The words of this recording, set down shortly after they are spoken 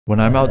When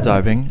I'm out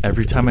diving,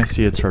 every time I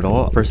see a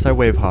turtle, first I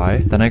wave hi,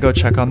 then I go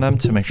check on them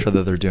to make sure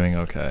that they're doing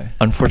okay.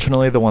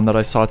 Unfortunately, the one that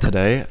I saw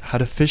today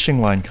had a fishing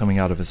line coming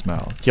out of his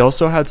mouth. He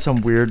also had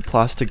some weird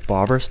plastic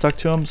bobber stuck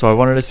to him, so I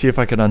wanted to see if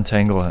I could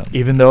untangle him.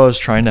 Even though I was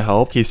trying to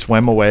help, he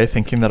swam away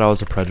thinking that I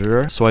was a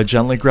predator, so I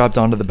gently grabbed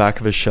onto the back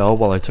of his shell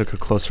while I took a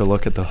closer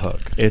look at the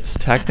hook. It's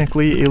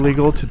technically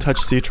illegal to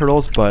touch sea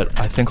turtles, but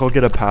I think I'll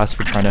get a pass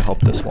for trying to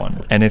help this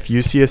one. And if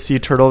you see a sea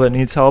turtle that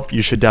needs help,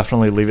 you should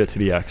definitely leave it to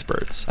the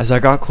experts. As I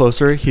got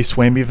closer, he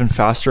swam even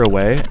faster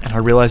away, and I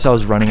realized I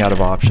was running out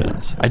of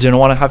options. I didn't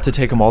want to have to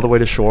take him all the way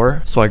to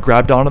shore, so I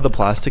grabbed onto the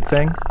plastic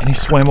thing, and he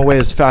swam away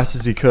as fast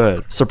as he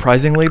could.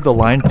 Surprisingly, the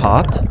line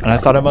popped, and I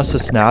thought it must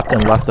have snapped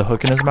and left the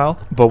hook in his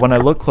mouth, but when I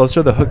looked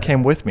closer, the hook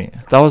came with me.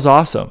 That was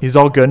awesome. He's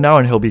all good now,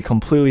 and he'll be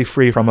completely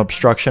free from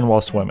obstruction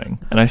while swimming.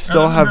 And I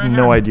still have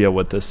no idea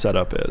what this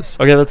setup is.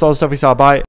 Okay, that's all the stuff we saw. Bye!